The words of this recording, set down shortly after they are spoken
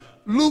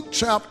Luke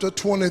chapter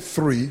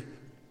 23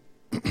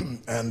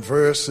 and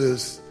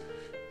verses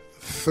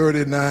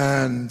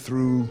 39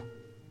 through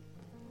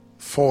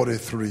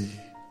 43.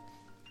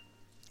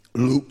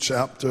 Luke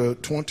chapter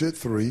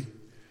 23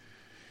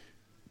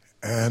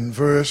 and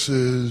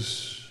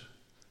verses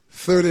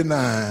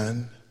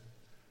 39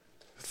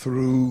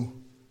 through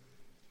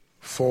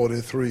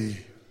 43.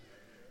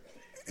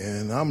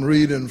 And I'm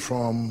reading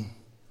from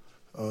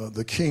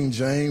the King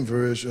James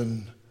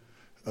Version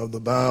of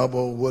the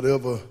Bible,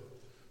 whatever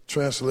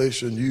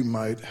translation you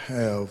might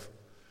have.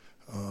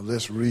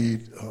 Let's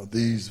read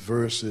these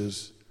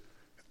verses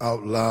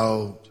out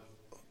loud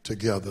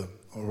together,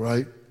 all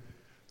right?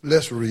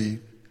 Let's read.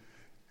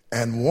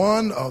 And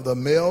one of the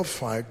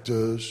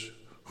malefactors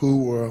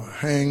who were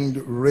hanged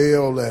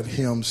railed at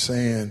him,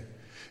 saying,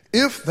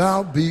 If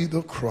thou be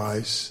the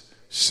Christ,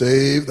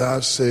 save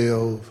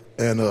thyself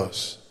and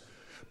us.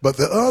 But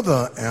the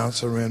other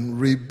answering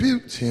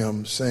rebuked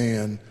him,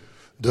 saying,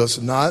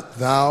 Dost not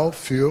thou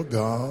fear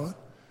God,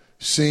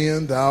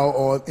 seeing thou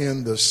art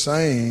in the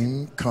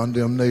same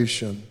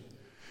condemnation?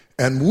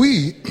 And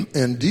we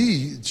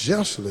indeed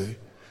justly,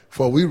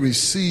 for we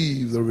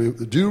receive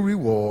the due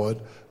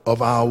reward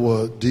of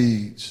our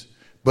deeds.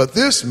 But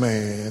this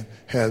man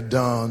had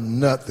done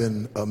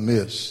nothing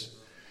amiss.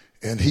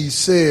 And he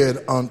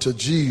said unto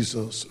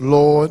Jesus,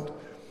 Lord,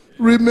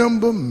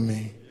 remember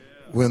me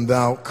when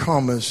thou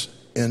comest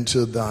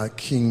into thy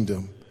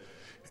kingdom.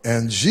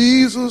 And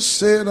Jesus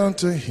said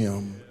unto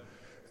him,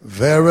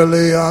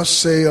 Verily I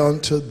say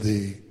unto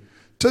thee,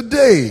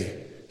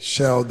 today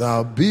shalt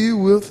thou be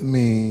with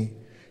me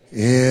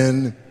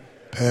in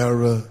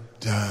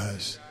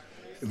paradise.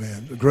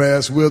 Amen. The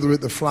grass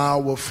withereth, the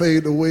flower will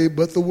fade away,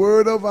 but the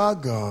word of our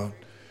God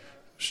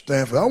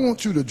stand for. I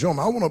want you to join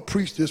me. I want to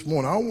preach this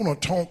morning. I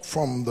want to talk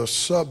from the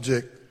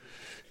subject.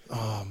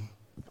 Throw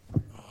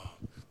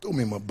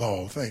me my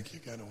ball. Thank you.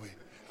 Got away.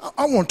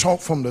 I want to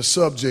talk from the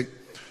subject,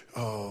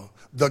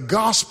 the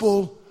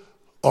gospel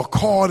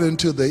according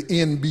to the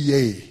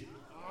NBA.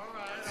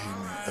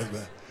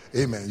 Amen.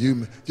 Amen.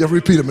 You just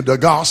repeat it. The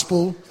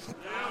gospel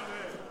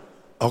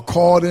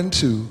according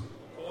to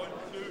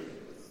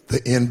the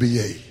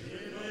NBA.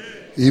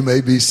 You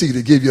may be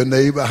seated. Give your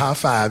neighbor a high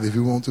five if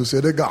you want to say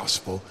the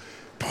gospel.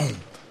 Boom.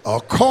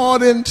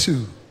 According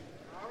to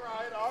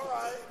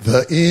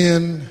the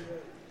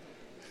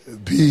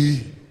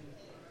NBA.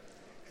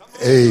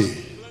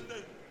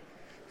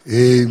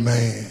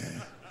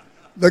 Amen.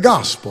 The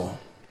gospel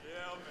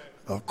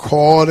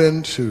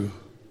according to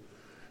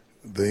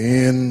the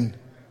NBA.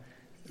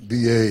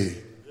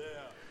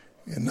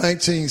 In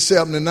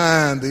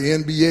 1979, the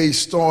NBA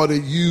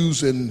started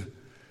using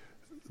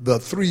the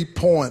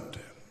three-point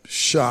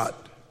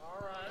shot,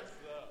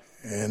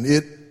 and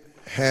it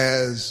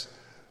has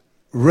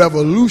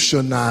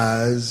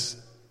revolutionized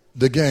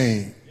the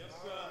game.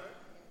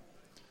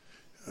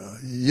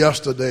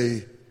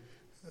 Yesterday,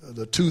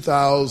 the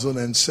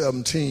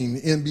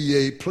 2017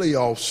 NBA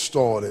playoffs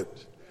started,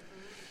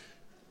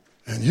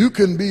 and you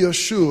can be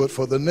assured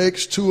for the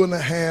next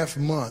 2.5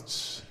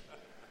 months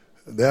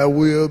there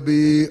will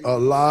be a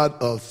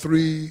lot of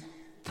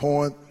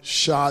three-point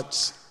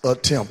shots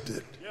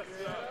attempted.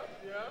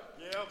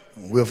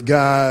 With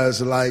guys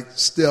like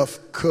Steph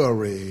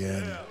Curry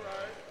and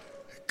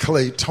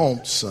Klay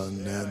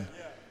Thompson and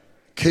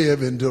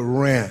Kevin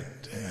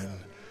Durant and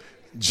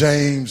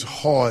James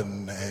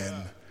Harden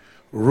and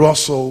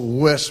Russell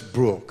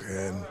Westbrook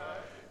and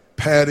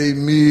Patty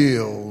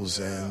Mills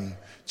and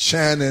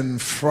Channing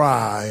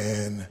Frye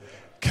and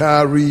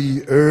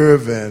Kyrie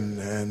Irving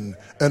and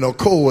of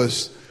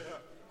course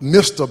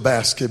Mr.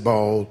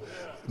 Basketball,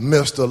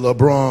 Mr.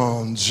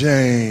 LeBron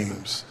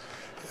James.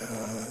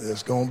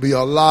 There's going to be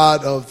a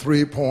lot of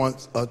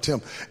three-point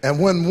attempts.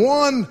 And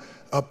when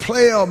a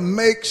player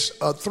makes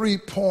a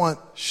three-point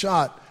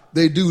shot,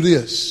 they do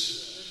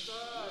this.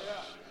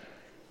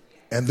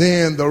 And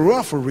then the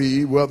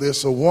referee, whether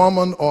it's a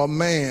woman or a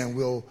man,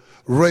 will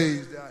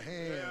raise their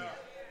hand,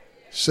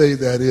 say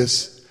that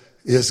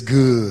it's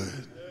good.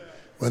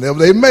 Whenever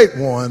they make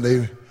one,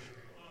 they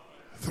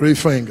three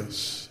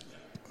fingers.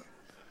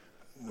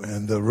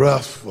 And the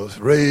ref will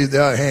raise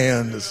their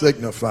hand to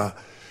signify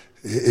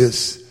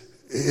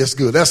it's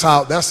good. That's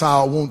how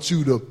I want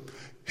you to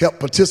help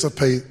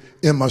participate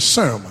in my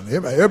sermon.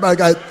 Everybody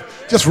got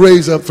just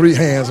raise up three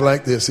hands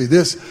like this. See,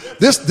 this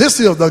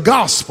is the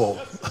gospel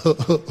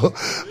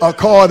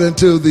according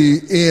to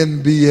the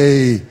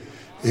NBA.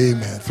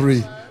 Amen.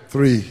 Three.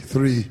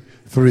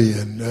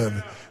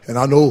 And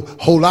I know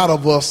a whole lot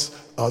of us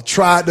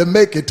tried to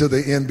make it to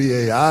the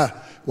NBA.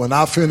 When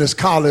I finished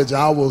college,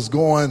 I was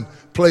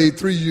played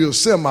 3 years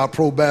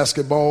semi-pro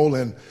basketball,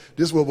 and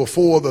this was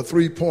before the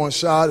three-point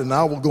shot, and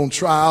I was going to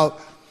try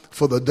out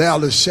for the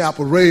Dallas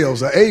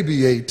Chaparrals, the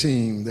ABA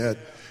team that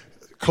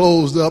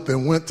closed up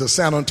and went to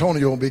San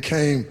Antonio and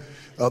became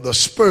the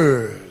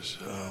Spurs.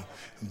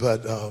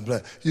 But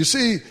you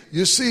see,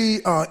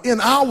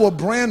 in our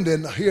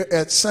branding here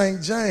at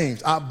St.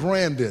 James, our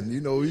branding,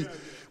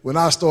 when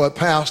I started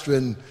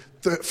pastoring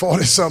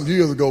 40-something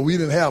years ago, we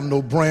didn't have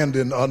no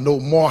branding or no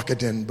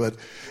marketing, but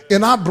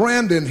in our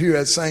branding here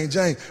at St.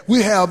 James,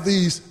 we have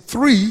these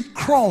 3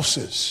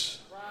 crosses.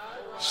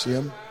 See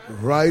them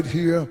right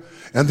here.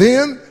 And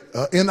then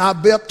in our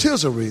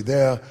baptistery,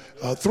 there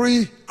are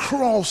 3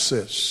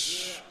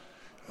 crosses.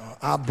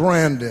 Our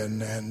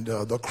branding and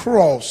the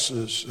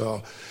crosses.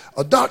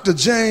 Dr.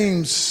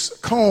 James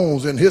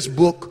Combs, in his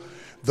book,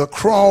 The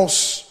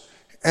Cross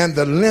and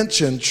the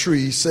Lynching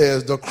Tree,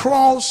 says the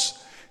cross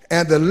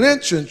and the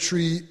lynching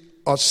tree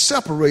are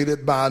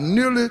separated by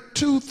nearly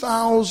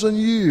 2,000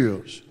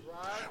 years.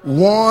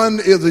 One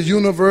is a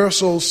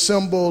universal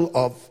symbol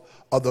of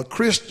the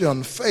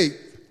Christian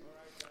faith,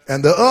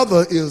 and the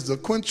other is the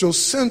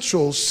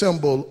quintessential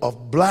symbol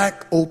of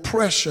black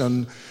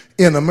oppression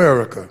in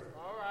America.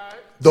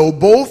 Though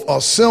both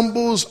are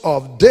symbols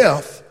of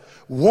death,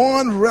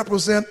 one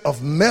represents a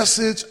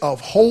message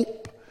of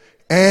hope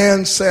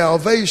and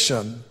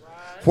salvation,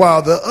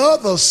 while the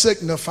other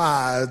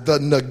signifies the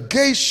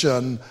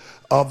negation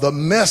of the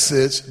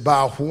message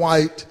by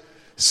white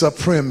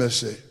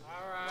supremacy.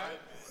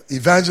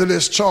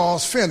 Evangelist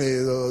Charles Finney,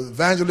 the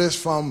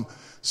evangelist from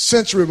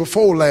century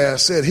before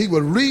last, said he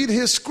would read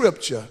his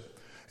scripture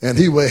and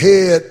he would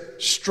head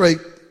straight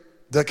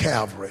to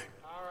Calvary.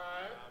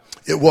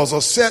 It was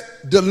a set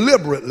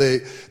deliberately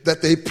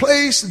that they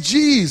placed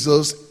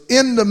Jesus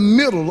in the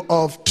middle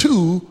of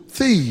 2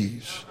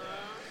 thieves.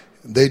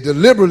 They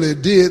deliberately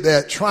did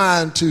that,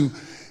 trying to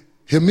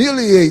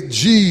humiliate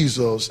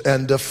Jesus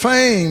and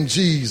defame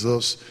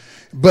Jesus,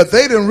 but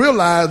they didn't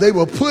realize they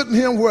were putting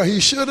him where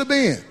he should have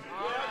been.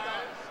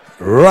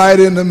 Right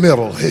in the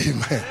middle.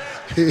 Amen.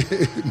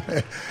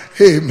 Amen.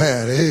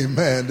 Amen.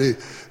 Amen.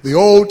 The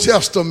Old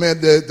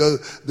Testament,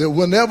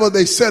 whenever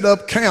they set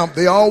up camp,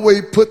 they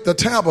always put the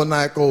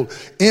tabernacle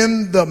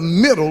in the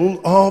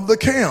middle of the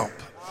camp,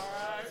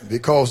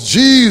 because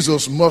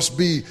Jesus must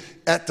be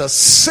at the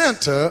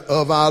center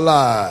of our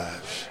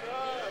lives.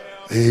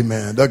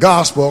 Amen. The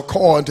gospel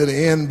according to the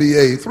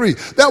NBA 3.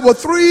 There were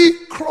 3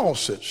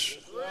 crosses.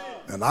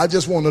 And I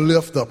just want to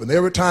lift up. And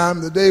every time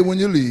of the day when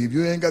you leave,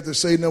 you ain't got to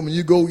say nothing. When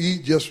you go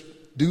eat, just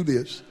do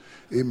this.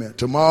 Amen.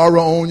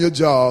 Tomorrow on your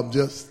job,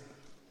 just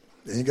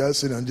you ain't got to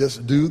say nothing.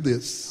 Just do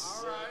this.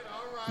 All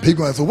right.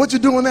 People are like, so what you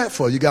doing that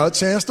for? You got a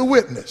chance to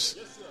witness.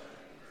 Yes,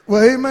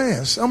 well,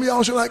 amen. Some of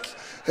y'all should like,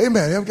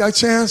 amen, you got a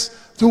chance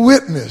to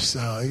witness.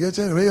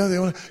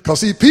 Because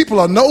see, people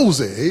are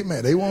nosy.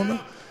 Amen. They want to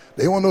know.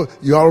 They want to know.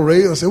 You all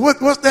raised and say,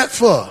 what's that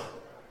for?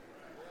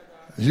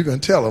 You can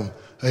tell them.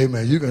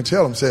 Amen. You can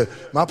tell them. Say,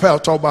 my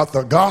pastor talked about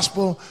the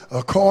gospel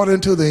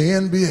according to the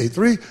NBA.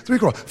 Three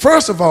cross.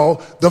 First of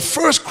all, the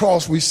first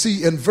cross we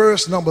see in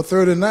verse number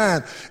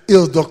 39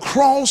 is the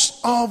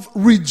cross of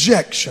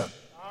rejection.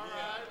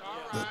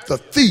 The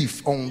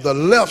thief on the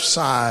left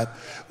side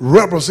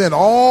represent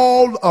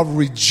all of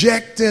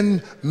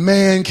rejecting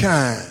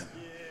mankind.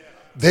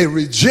 They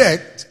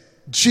reject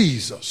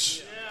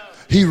Jesus.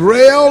 He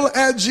railed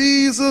at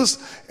Jesus,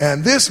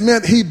 and this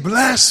meant he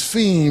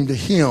blasphemed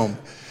him.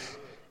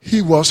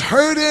 He was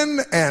hurting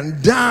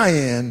and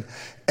dying,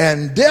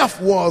 and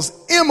death was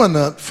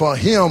imminent for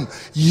him,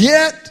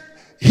 yet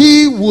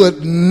he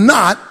would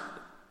not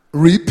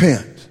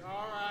repent.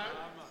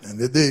 And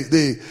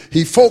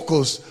he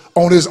focused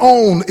on his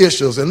own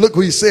issues. And look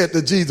what he said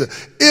to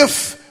Jesus: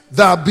 if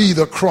thou be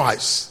the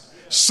Christ,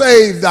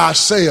 save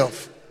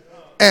thyself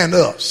and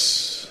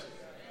us.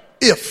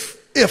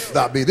 If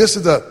thou be. This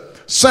is the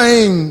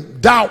same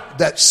doubt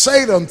that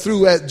Satan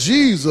threw at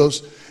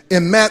Jesus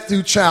in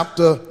Matthew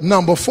chapter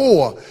number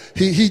 4.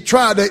 He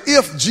tried to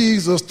if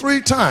Jesus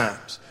 3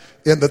 times.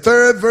 In the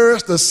 3rd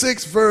verse, the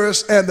 6th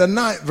verse, and the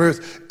 9th verse.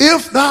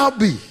 If thou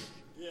be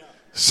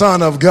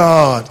Son of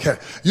God.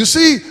 You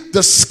see,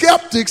 the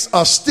skeptics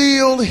are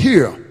still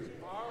here.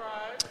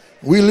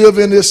 We live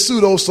in this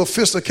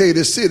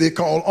pseudo-sophisticated city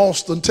called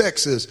Austin,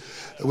 Texas,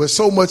 with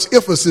so much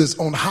emphasis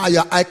on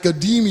higher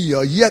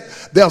academia,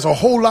 yet there's a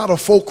whole lot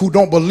of folk who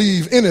don't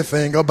believe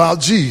anything about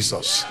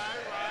Jesus.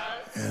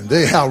 And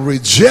they have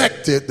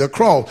rejected the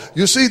cross.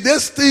 You see,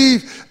 this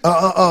thief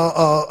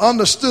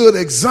understood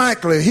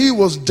exactly. He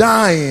was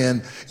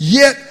dying,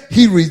 yet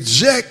he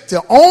rejected.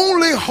 The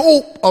only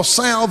hope of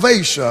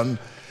salvation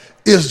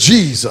is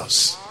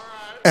Jesus.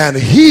 And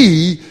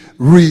he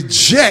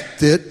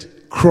rejected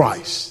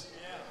Christ.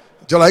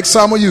 Just like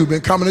some of you have been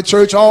coming to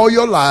church all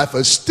your life,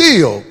 and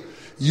still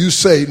you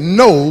say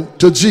no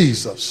to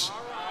Jesus.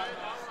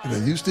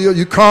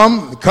 You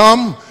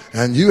come,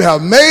 and you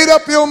have made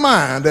up your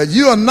mind that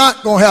you are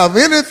not going to have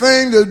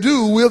anything to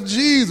do with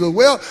Jesus.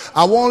 Well,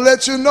 I want to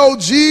let you know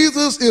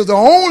Jesus is the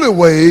only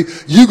way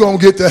you're going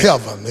to get to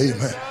heaven.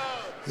 Amen.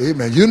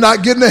 Amen. You're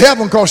not getting to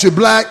heaven because you're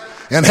black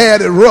and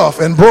had it rough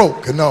and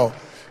broke. No.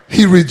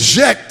 He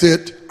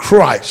rejected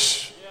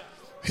Christ.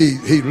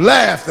 He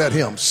laughed at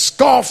him,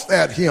 scoffed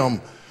at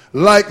him,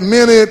 like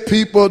many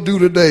people do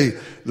today.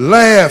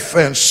 Laugh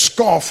and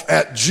scoff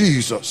at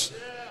Jesus.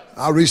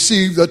 I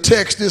received a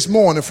text this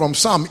morning from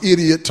some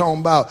idiot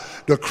talking about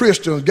the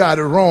Christians got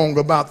it wrong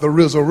about the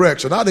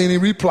resurrection. I didn't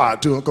even reply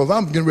to him because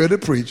I'm getting ready to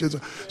preach. It's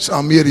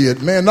some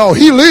idiot, man. No,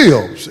 he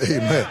lives.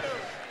 Amen.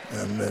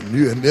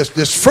 And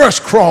this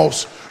first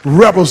cross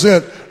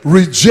represent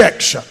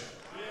rejection.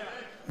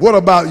 What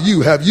about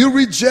you? Have you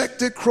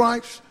rejected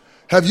Christ?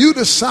 Have you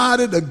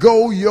decided to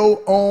go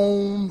your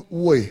own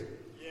way?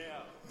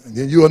 And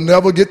then you'll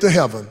never get to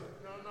heaven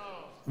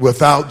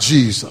without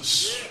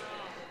Jesus.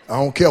 I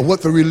don't care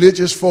what the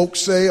religious folks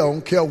say. I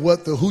don't care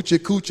what the hoochie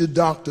coochie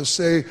doctors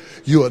say.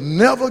 You'll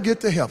never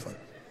get to heaven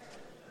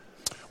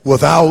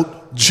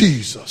without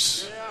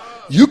Jesus.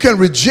 You can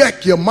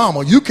reject your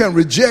mama. You can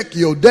reject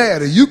your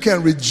daddy. You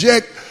can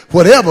reject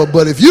whatever.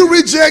 But if you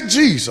reject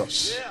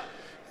Jesus,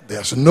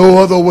 there's no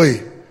other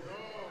way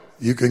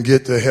you can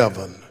get to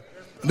heaven.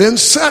 Then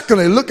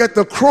secondly, look at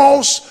the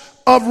cross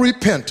of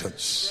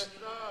repentance.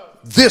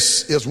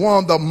 This is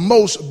one of the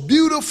most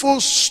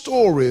beautiful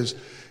stories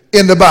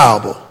in the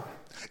Bible.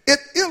 It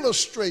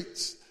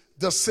illustrates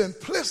the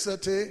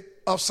simplicity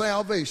of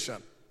salvation.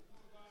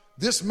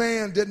 This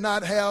man did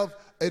not have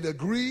a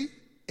degree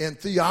in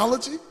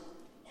theology.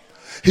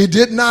 He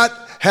did not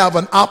have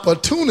an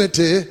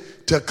opportunity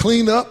to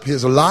clean up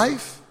his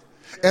life,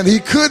 and he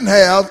couldn't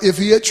have if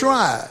he had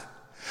tried.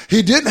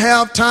 He didn't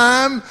have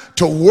time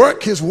to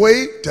work his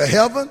way to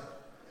heaven.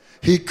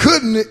 He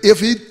couldn't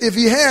if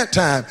he had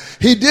time.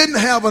 He didn't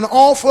have an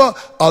offer,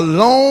 a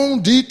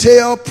long,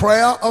 detailed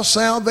prayer of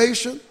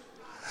salvation.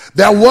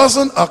 There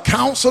wasn't a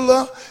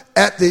counselor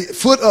at the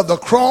foot of the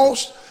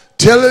cross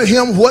telling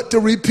him what to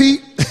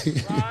repeat.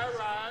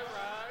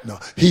 No,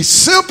 he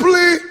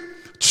simply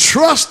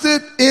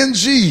trusted in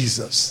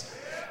Jesus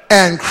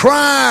and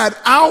cried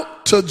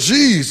out to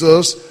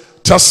Jesus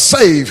to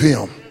save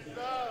him.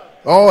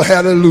 Oh,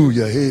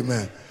 hallelujah.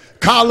 Amen.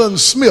 Colin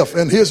Smith,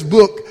 in his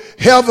book,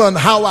 Heaven,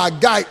 How I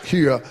Got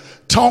Here,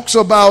 talks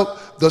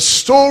about the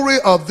story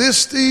of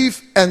this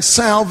thief and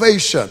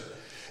salvation.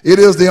 It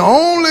is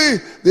only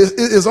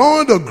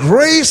the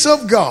grace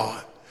of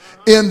God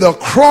in the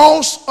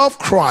cross of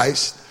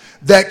Christ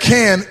that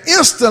can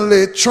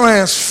instantly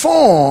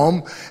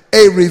transform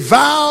a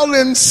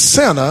reviling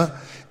sinner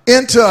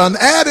into an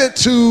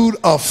attitude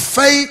of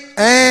faith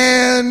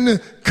and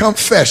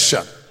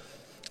confession.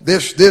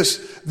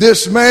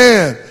 This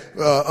man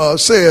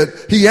said,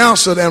 he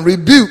answered and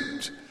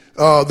rebuked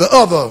the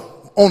other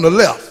on the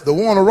left. The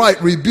one on the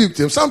right rebuked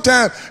him.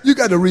 Sometimes you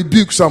got to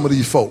rebuke some of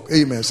these folk.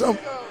 Amen.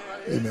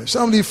 Amen.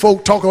 Some of these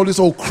folk talk all this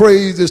old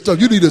crazy stuff.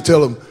 You need to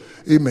tell them,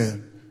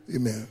 amen.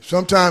 Amen.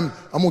 Sometimes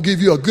I'm going to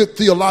give you a good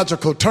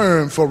theological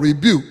term for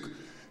rebuke.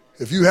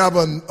 If you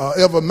haven't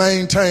ever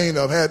maintained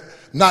or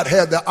not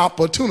had the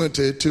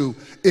opportunity to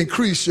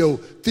increase your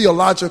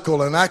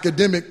theological and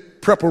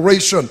academic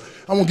preparation,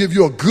 I'm going to give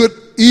you a good,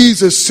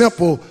 easy,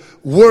 simple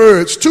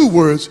words, 2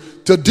 words,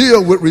 to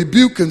deal with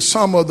rebuking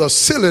some of the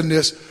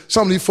silliness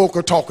some of these folk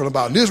are talking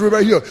about. And this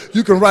right here,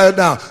 you can write it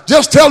down.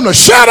 Just tell them to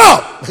shut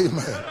up.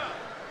 Amen.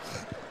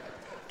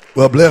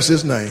 Well, bless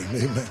his name.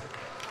 Amen.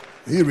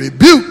 He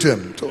rebuked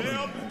him. Told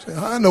him,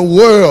 how in the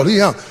world?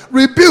 He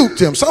rebuked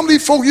him. Some of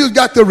these folk you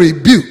got to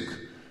rebuke.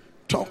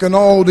 Talking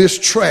all this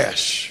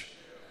trash.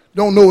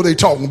 Don't know what they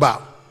talking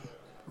about.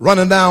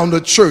 Running down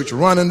the church,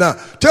 running down.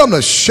 Tell them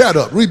to shut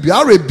up.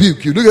 I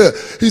rebuke you. Look at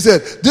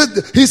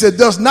that. He said,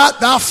 does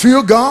not thou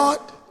fear God?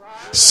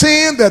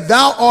 Seeing that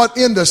thou art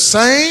in the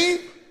same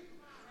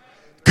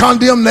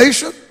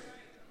condemnation?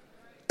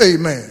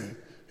 Amen.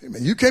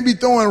 Amen. You can't be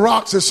throwing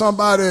rocks at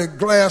somebody's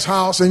glass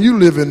house and you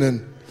living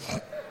in.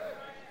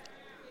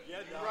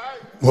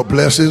 Well,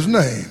 bless his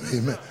name.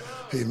 Amen.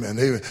 Amen.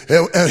 Amen.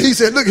 And he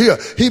said, look here,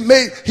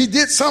 he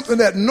did something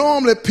that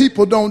normally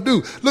people don't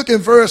do. Look in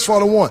verse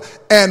 41.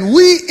 And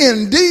we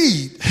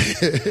indeed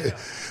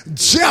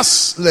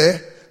justly,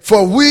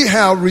 for we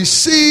have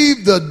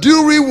received the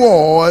due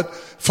reward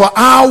for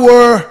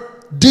our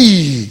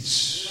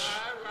deeds.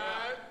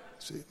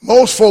 See,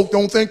 most folk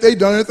don't think they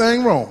done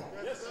anything wrong.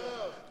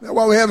 That's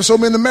why we're having so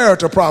many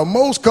marital problems.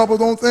 Most couples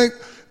don't think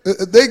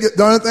they get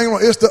done anything wrong.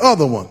 It's the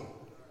other one.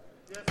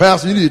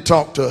 Pastor, you need to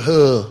talk to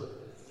her.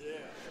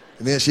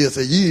 And then she'll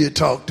say, you need to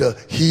talk to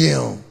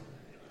him.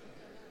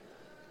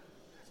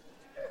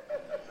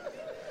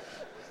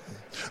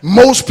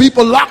 Most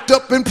people locked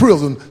up in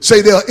prison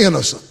say they're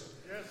innocent.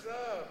 Yes,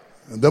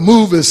 sir. The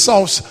movie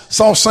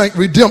Shawshank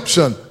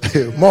Redemption,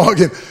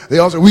 Morgan, they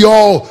all say, we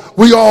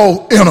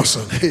all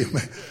innocent.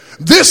 Amen.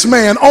 This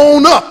man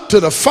owned up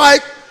to the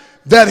fact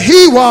that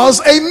he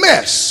was a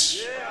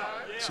mess.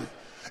 Yeah.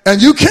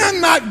 And you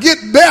cannot get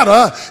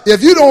better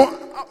if you don't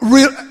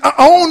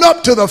own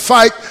up to the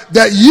fact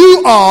that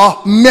you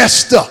are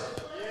messed up.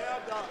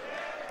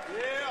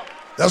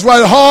 That's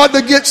why it's hard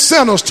to get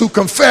sinners to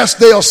confess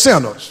they are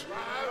sinners.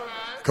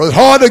 Because it's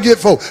hard to get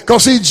folks.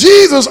 Because see,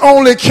 Jesus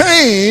only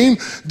came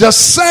to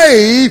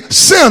save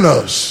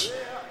sinners.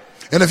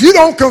 And if you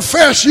don't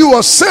confess you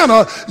are a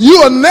sinner, you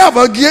will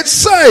never get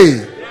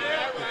saved.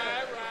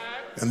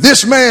 And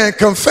this man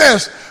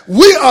confessed,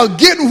 we are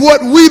getting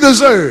what we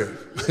deserve.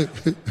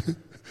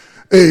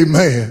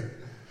 Amen.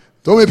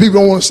 So many people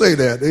don't want to say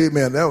that.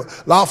 Amen. A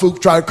lot of folks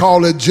try to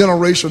call it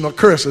generational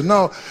curses.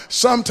 No,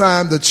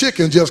 sometimes the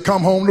chicken just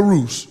come home to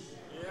roost.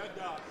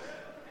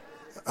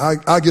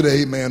 I get an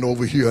amen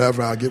over here.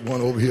 After I get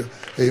one over here.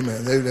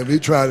 Amen. They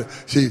try to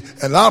see,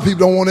 and a lot of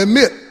people don't want to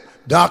admit,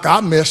 Doc,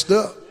 I messed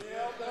up.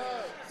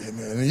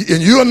 Amen.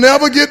 And you'll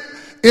never get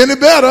any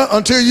better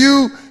until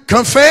you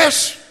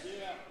confess.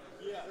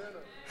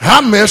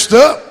 I messed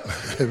up.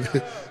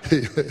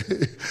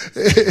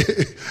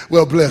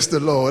 Well, bless the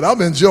Lord.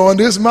 I'm enjoying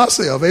this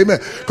myself. Amen.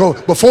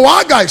 Because before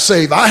I got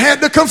saved, I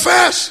had to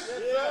confess.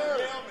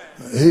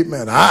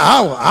 Amen.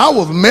 I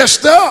was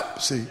messed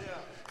up. See.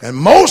 And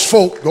most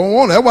folk go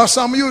on. That's why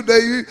some of you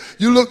today,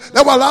 you look,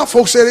 that's why a lot of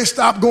folks say they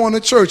stopped going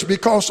to church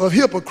because of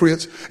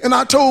hypocrites. And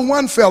I told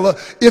one fella,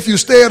 if you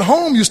stay at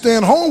home, you stay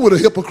at home with a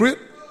hypocrite.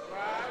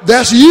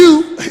 That's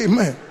you.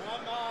 Amen.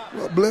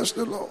 Well, bless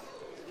the Lord.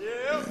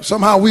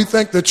 Somehow we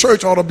think the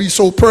church ought to be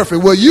so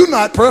perfect. Well, you're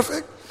not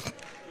perfect.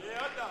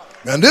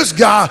 And this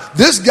guy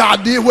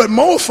did what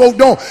most folk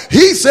don't.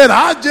 He said,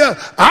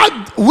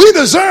 we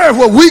deserve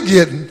what we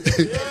getting.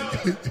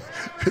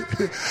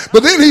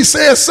 But then he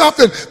says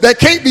something that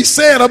can't be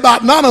said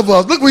about none of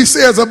us. Look what he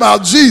says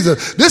about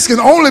Jesus. This can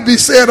only be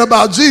said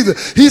about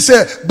Jesus. He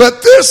said,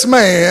 but this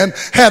man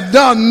had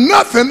done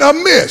nothing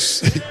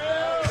amiss.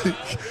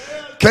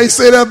 Can't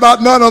say that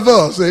about none of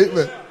us.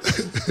 Amen.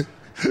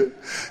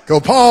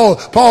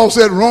 Because Paul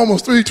said in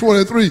Romans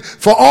 3:23,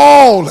 for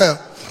all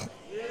have.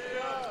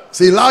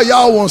 See, a lot of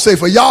y'all want to say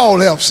for y'all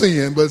have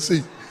sinned, but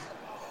see.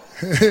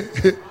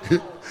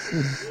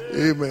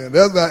 Amen.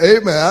 That's why,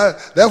 amen.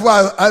 That's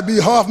why it'd be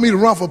hard for me to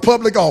run for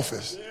public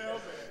office.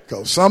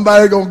 Because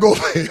somebody going to go.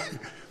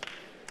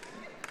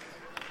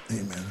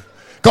 Amen.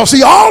 Because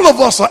see, all of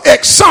us are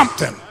ex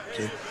something.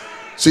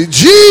 See,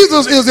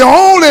 Jesus is the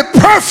only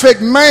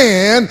perfect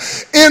man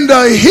in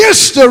the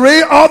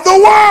history of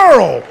the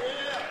world.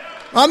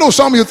 I know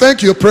some of you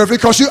think you're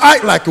perfect because you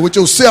act like it with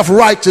your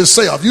self-righteous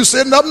self. You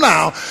sitting up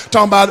now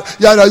talking about,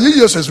 yeah, you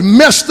just as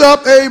messed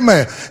up,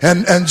 amen.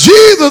 And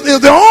Jesus is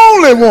the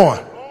only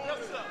one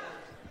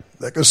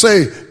that can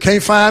say,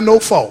 can't find no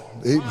fault.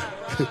 Amen.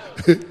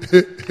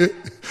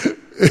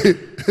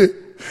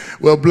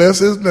 Well, bless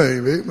his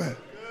name, amen.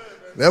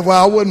 That's why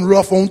I wasn't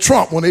rough on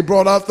Trump when they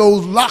brought out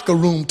those locker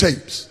room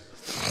tapes.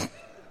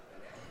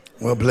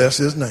 Well, bless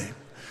his name.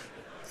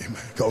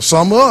 Amen. Because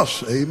some of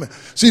us, amen.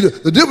 See,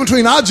 the difference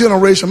between our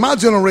generation, my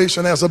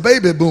generation as a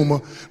baby boomer,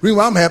 reason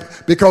why I'm happy,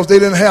 because they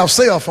didn't have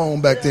cell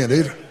phone back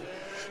then.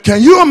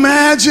 Can you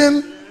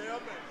imagine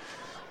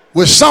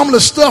with some of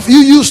the stuff you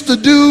used to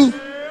do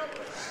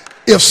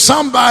if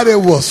somebody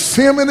was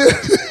feminine?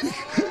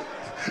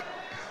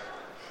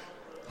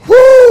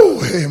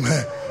 Whoo,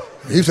 amen.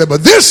 He said,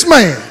 but this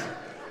man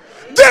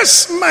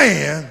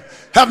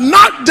have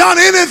not done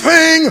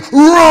anything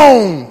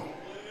wrong.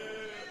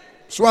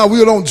 That's why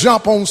we don't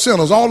jump on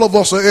sinners. All of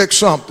us are ex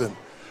something.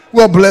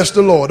 Well, bless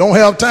the Lord. Don't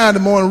have time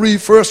tomorrow to read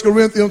 1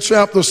 Corinthians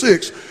chapter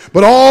 6.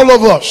 But all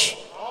of us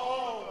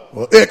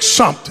are ex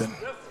something.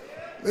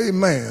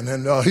 Amen.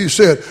 And he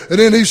said, well,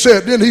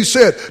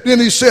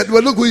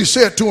 look what he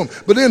said to him.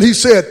 But then he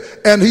said,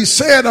 and he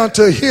said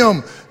unto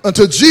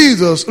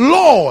Jesus,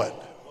 Lord.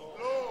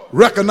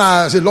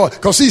 Recognize it, Lord.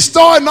 Because he's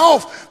starting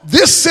off,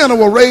 this sinner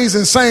was raised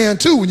in sand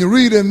too. When you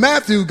read in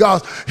Matthew,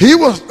 God, he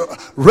was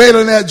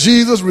railing at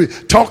Jesus,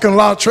 talking a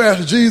lot of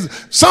trash to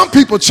Jesus. Some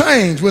people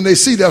change when they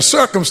see their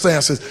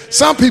circumstances.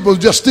 Some people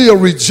just still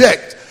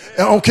reject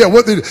and don't care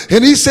what they do.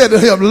 And he said to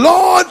him,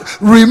 Lord,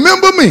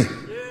 remember me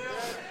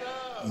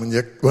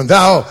when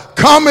thou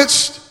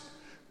comest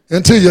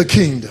into your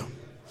kingdom.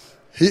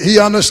 He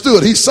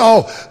understood. He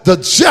saw the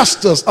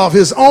justice of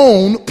his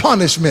own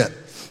punishment.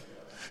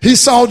 He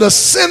saw the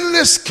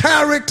sinless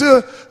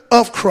character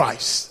of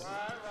Christ.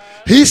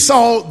 He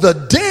saw the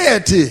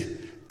deity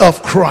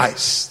of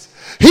Christ.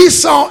 He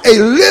saw a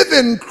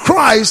living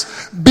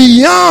Christ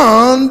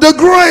beyond the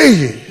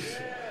grave.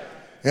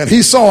 And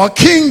he saw a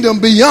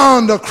kingdom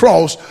beyond the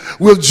cross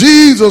with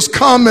Jesus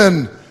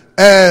coming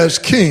as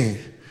King.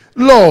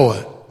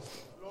 Lord,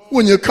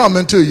 when you come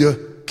into your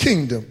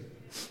kingdom,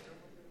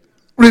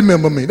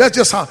 remember me. That's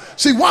just how.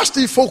 See, watch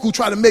these folk who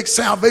try to make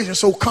salvation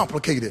so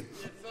complicated.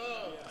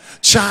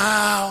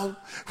 Child,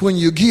 when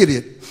you get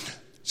it,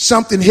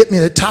 something hit me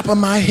at the top of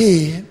my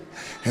head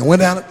and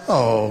went down.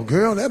 Oh,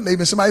 girl, that may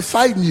be somebody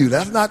fighting you.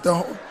 That's not the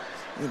whole,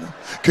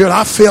 Girl,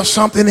 I felt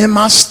something in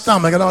my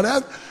stomach and all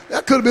that.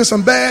 That could have been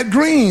some bad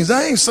greens.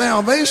 That ain't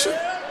salvation.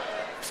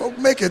 Folk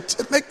make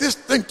this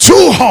thing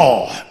too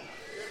hard.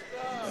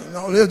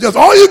 Just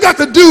all you got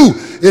to do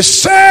is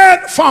say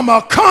it from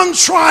a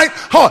contrite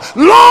heart.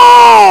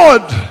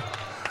 Lord,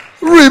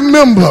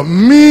 remember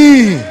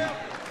me.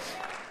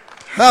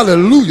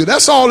 Hallelujah.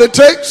 That's all it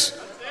takes.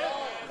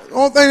 The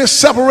only thing that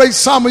separates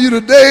some of you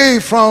today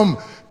from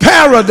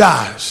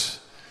paradise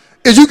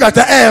is you got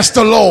to ask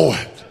the Lord.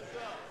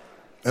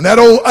 And that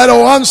old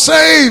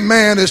unsaved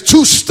man is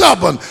too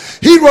stubborn.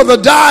 He'd rather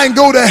die and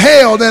go to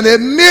hell than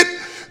admit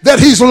that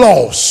he's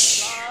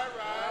lost.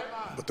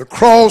 But the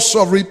cross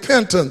of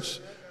repentance,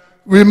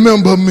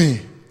 remember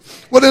me.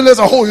 Well, then let's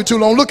hold you too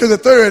long. Look at the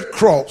third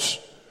cross,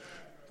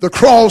 the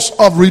cross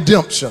of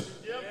redemption.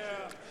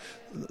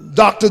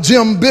 Dr.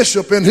 Jim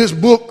Bishop, in his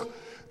book,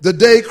 The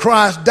Day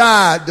Christ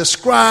Died,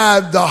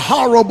 described the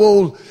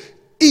horrible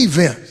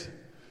event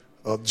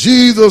of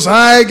Jesus'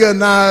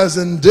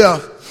 agonizing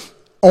death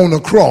on the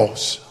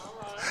cross.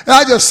 And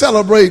I just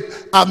celebrate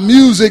our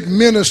music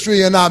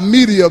ministry and our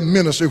media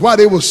ministry while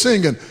they were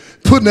singing,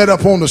 putting that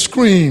up on the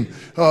screen,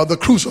 the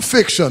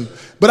crucifixion.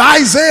 But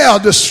Isaiah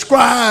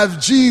described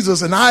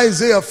Jesus in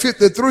Isaiah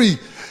 53.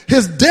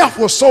 His death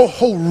was so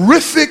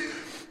horrific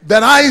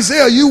that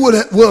Isaiah, you would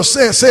have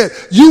said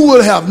you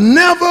would have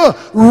never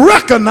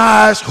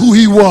recognized who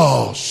he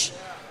was.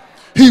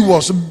 He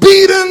was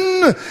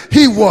beaten.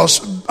 He was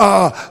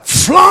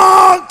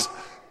flogged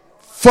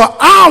for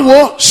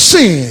our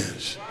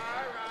sins.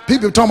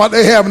 People talking about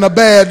they having a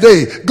bad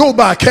day. Go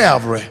by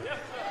Calvary.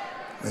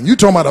 And you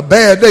talking about a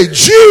bad day.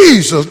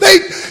 Jesus, they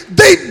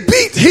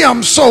beat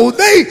him so.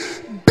 They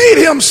beat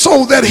him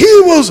so that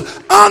he was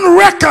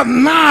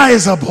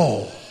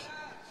unrecognizable.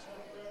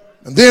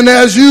 And then,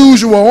 as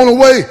usual, on the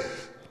way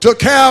to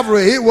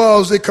Calvary, it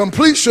was the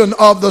completion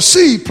of the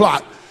seed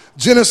plot.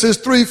 Genesis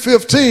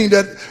 3:15,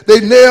 that they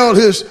nailed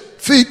his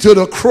feet to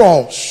the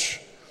cross.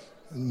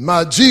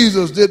 My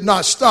Jesus did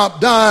not stop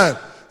dying.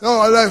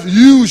 No, that's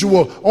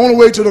usual. On the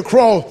way to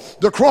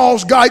the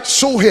cross got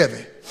so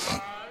heavy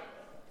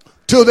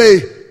till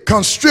they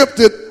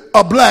conscripted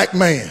a black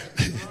man.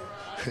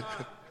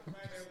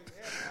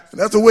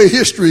 That's the way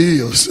history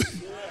is.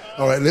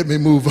 All right, let me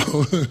move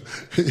on.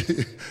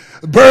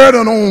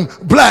 Burden on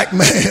black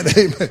man.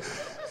 Amen.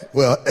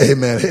 Well,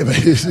 amen.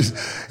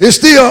 It's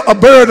still a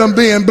burden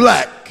being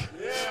black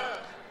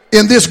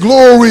in this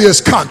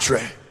glorious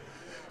country.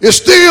 It's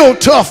still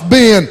tough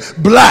being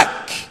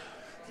black.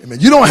 Amen.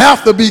 You don't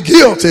have to be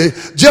guilty.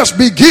 Just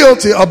be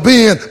guilty of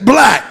being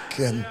black.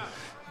 And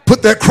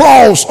put that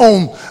cross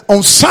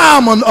on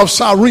Simon of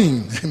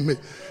Cyrene.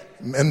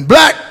 And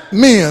black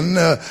men,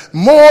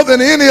 more than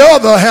any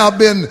other, have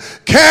been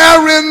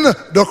carrying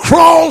the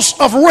cross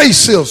of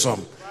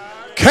racism,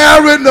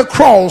 carrying the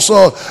cross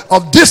of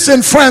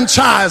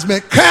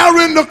disenfranchisement,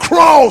 carrying the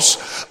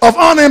cross of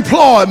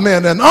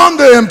unemployment and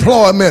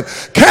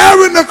underemployment,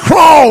 carrying the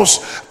cross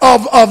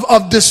of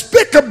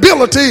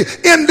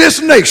despicability in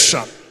this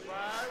nation.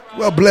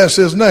 Well, bless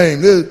his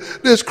name.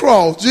 This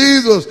cross,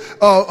 Jesus,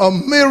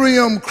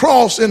 Miriam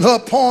Cross in her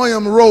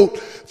poem wrote,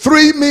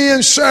 3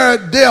 men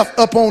shared death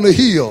up on the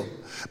hill,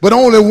 but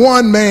only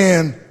one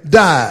man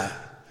died.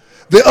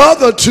 The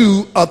other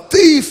 2, a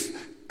thief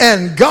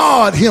and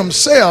God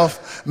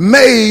himself,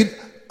 made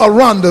a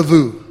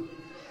rendezvous.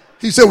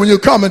 He said, when you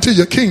come into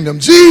your kingdom,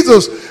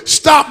 Jesus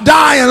stopped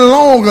dying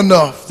long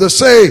enough to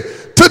say,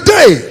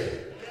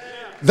 today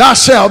thou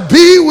shalt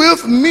be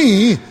with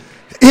me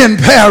in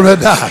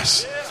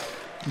paradise.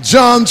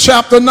 John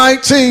chapter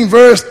 19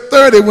 verse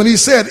 30, when he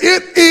said,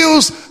 it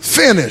is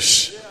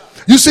finished.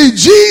 You see,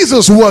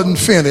 Jesus wasn't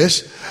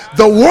finished.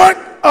 The work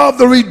of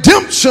the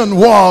redemption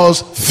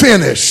was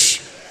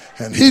finished.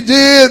 And he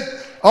did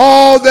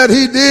all that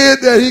he did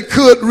that he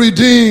could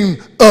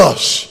redeem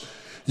us.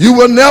 You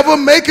will never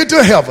make it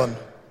to heaven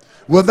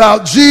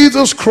without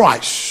Jesus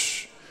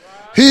Christ.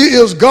 He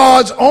is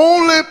God's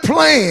only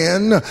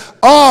plan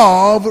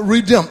of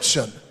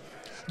redemption.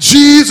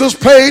 Jesus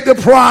paid the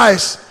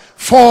price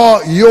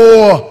for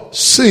your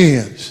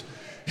sins.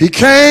 He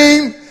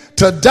came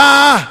to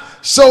die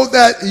so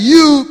that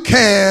you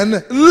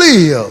can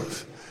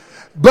live.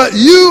 But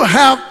you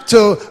have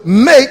to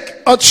make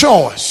a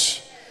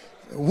choice.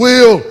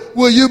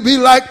 Will you be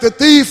like the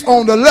thief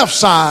on the left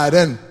side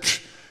and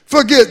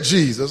forget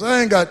Jesus?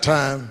 I ain't got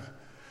time.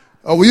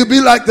 Or will you be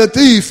like the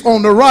thief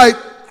on the right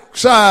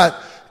side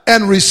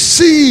and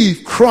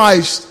receive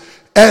Christ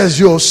as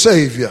your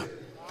Savior?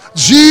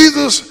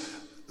 Jesus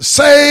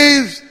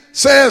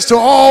says to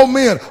all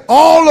men,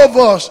 all of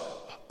us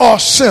are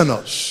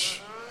sinners.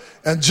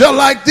 And just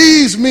like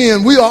these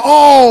men, we are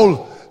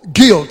all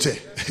guilty.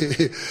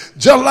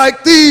 Just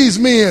like these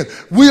men,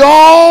 we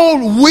all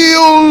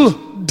will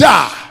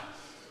die.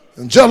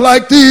 And just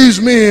like these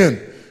men,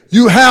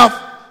 you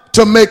have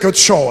to make a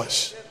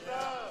choice.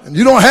 And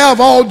you don't have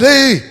all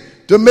day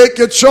to make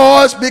a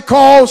choice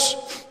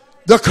because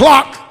the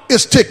clock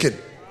is ticking.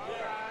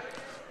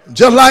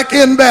 Just like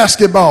in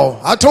basketball.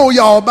 I told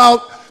y'all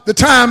about the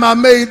time I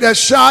made that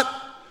shot.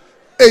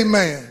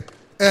 Amen.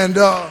 And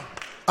now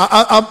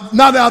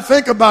that I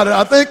think about it,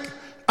 I think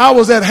I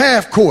was at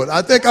half court.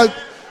 I think I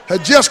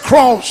had just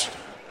crossed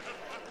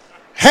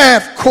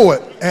half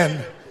court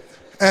and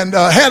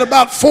had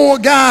about 4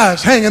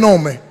 guys hanging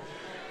on me.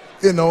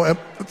 You know,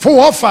 4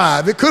 or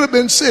 5. It could have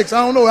been 6.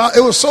 I don't know.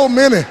 It was so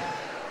many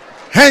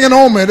hanging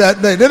on me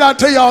that day. Did I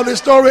tell y'all this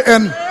story?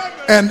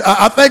 And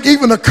I think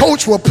even the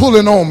coach was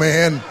pulling on me.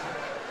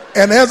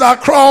 And as I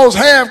crossed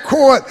half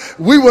court,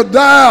 we were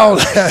down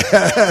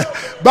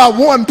by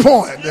 1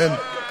 point.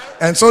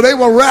 And so they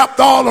were wrapped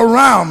all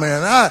around me.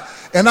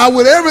 And I,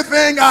 with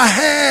everything I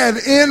had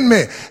in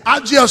me, I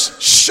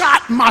just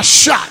shot my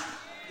shot.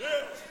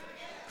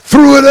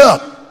 Threw it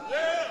up.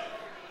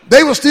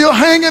 They were still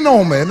hanging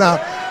on me. Now,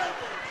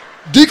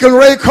 Deacon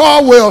Ray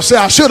Caldwell said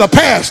I should have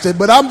passed it,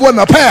 but I wasn't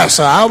a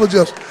passer. I was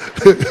just,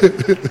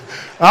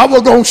 I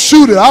was going to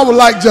shoot it. I was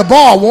like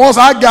Jabbar. Once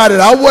I got it,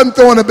 I wasn't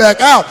throwing it back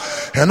out.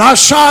 And I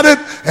shot it,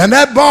 and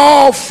that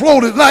ball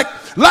floated like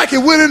it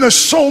went into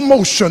slow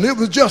motion. It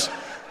was just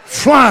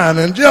flying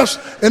and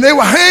they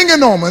were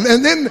hanging on me.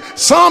 And then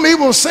some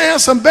even was saying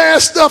some bad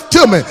stuff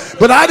to me,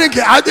 but I didn't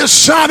care. I just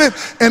shot it,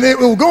 and it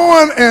was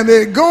going,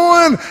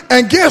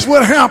 and guess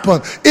what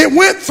happened? It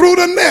went through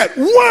the net.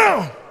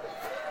 Wow!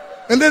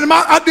 And then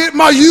I did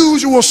my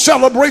usual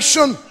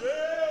celebration.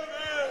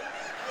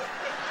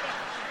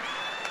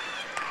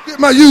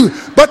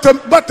 But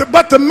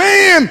the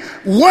man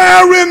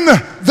wearing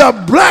the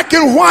black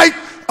and white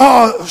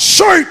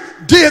shirt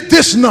did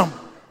this number.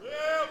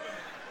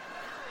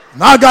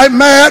 And I got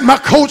mad. My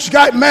coach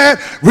got mad.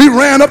 We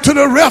ran up to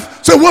the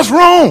ref. Said, "What's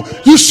wrong?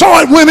 You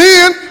saw it went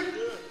in."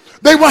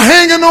 They were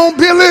hanging on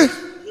Billy.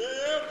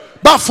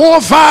 About 4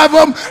 or 5 of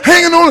them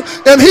hanging on,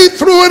 and he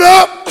threw it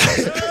up.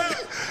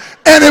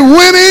 And it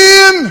went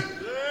in.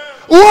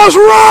 What's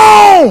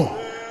wrong?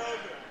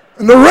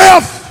 And the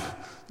ref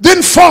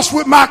didn't fuss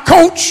with my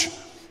coach.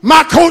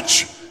 My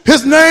coach,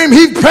 his name,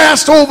 he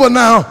passed over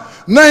now,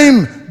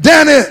 named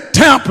Danny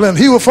Tamplin.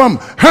 He was from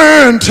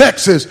Hearn,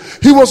 Texas.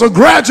 He was a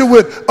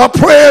graduate of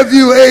Prairie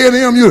View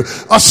A&M,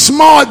 a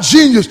smart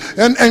genius.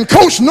 And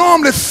coach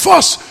normally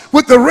fussed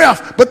with the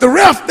ref, but the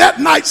ref that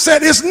night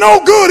said, "It's no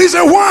good." He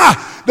said, "Why?"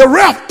 The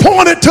ref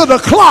pointed to the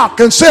clock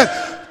and said,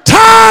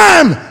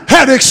 "Time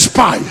had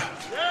expired."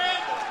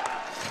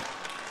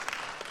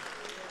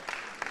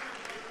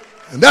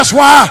 And that's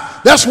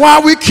why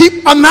we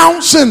keep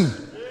announcing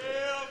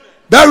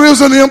there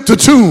is an empty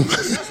tomb.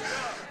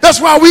 That's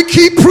why we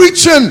keep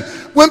preaching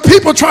when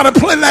people try to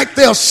play like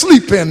they're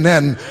sleeping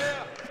and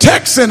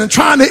texting and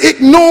trying to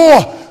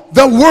ignore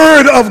the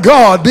word of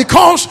God.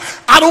 Because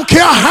I don't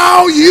care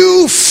how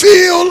you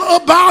feel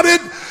about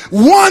it,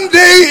 one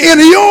day in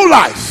your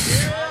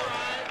life,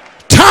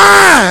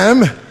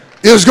 time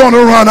is going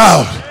to run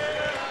out.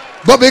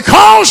 But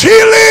because he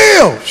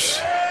lives,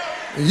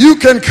 you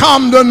can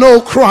come to know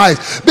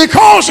Christ.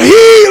 Because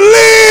he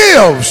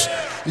lives,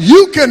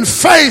 you can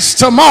face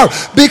tomorrow.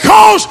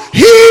 Because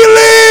he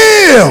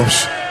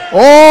lives,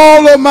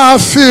 all of my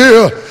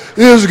fear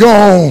is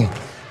gone.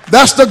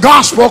 That's the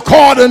gospel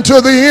according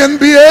to the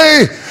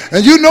NBA.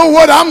 And you know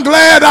what? I'm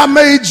glad I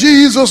made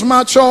Jesus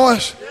my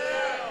choice.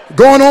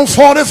 Going on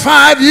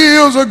 45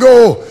 years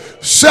ago,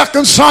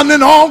 second Sunday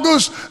in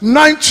August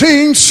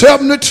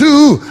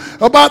 1972,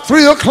 about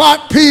 3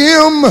 o'clock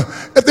p.m.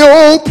 at the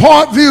old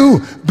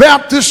Parkview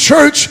Baptist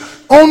Church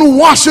on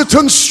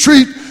Washington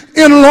Street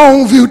in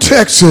Longview,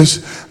 Texas.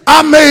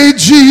 I made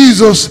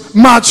Jesus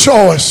my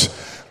choice.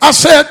 I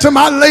said to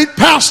my late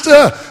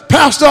pastor,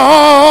 Pastor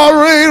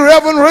Ray,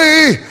 Reverend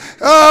Ray,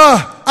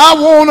 I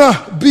want to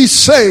be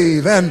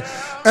saved, and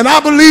I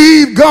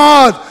believe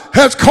God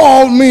has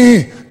called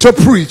me to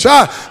preach.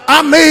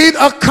 I made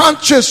a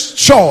conscious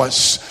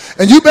choice,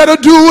 and you better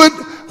do it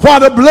while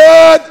the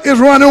blood is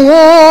running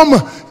warm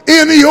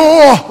in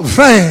your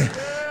vein.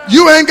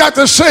 You ain't got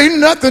to say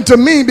nothing to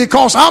me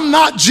because I'm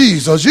not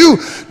Jesus. You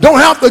don't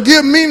have to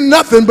give me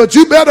nothing, but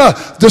you better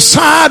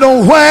decide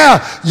on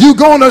where you're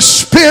going to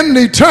spend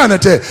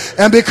eternity.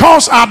 And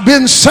because I've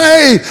been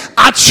saved,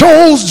 I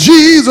chose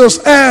Jesus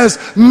as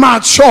my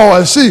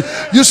choice.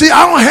 You see,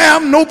 I don't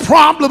have no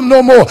problem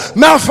no more.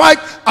 Matter of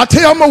fact, I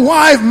tell my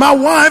wife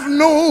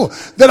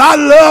knows that I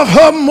love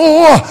her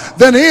more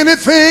than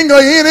anything or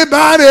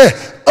anybody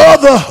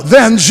other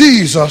than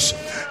Jesus.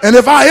 And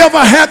if I ever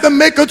had to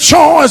make a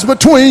choice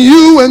between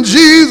you and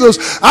Jesus,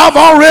 I've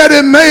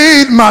already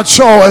made my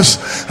choice.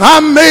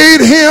 I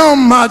made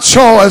him my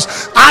choice.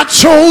 I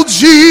chose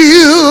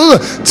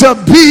Jesus to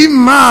be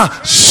my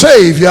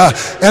Savior.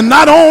 And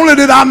not only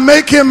did I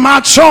make him my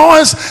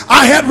choice,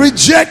 I had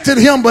rejected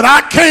him, but I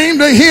came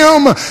to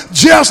him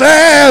just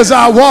as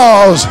I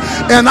was.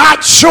 And I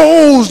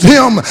chose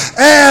him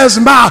as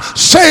my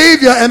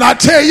Savior. And I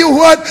tell you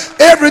what,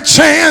 every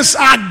chance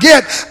I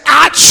get,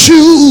 I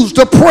choose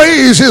to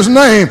praise his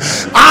name.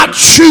 I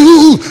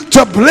choose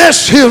to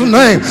bless his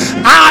name.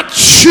 I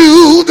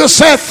choose to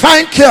say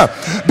thank you,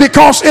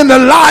 because in the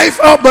life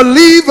of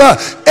believer,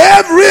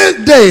 every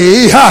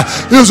day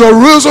is a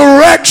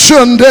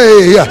resurrection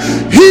day.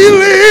 He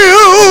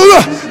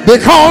lived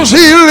because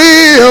he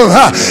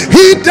lived.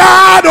 He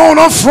died on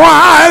a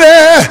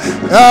Friday,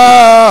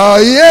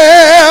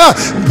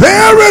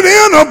 buried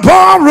in a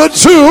borrowed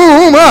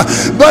tomb,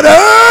 but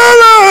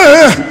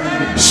early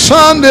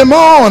Sunday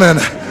morning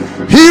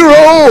he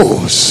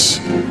rose.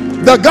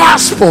 The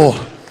gospel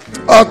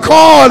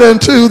according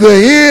to the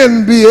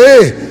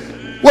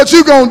NBA. What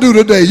you gonna do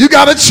today? You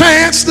got a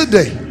chance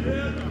today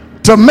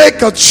to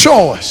make a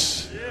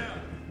choice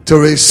to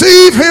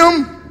receive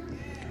him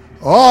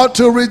or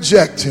to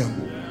reject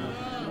him.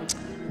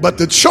 But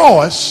the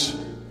choice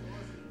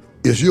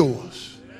is yours.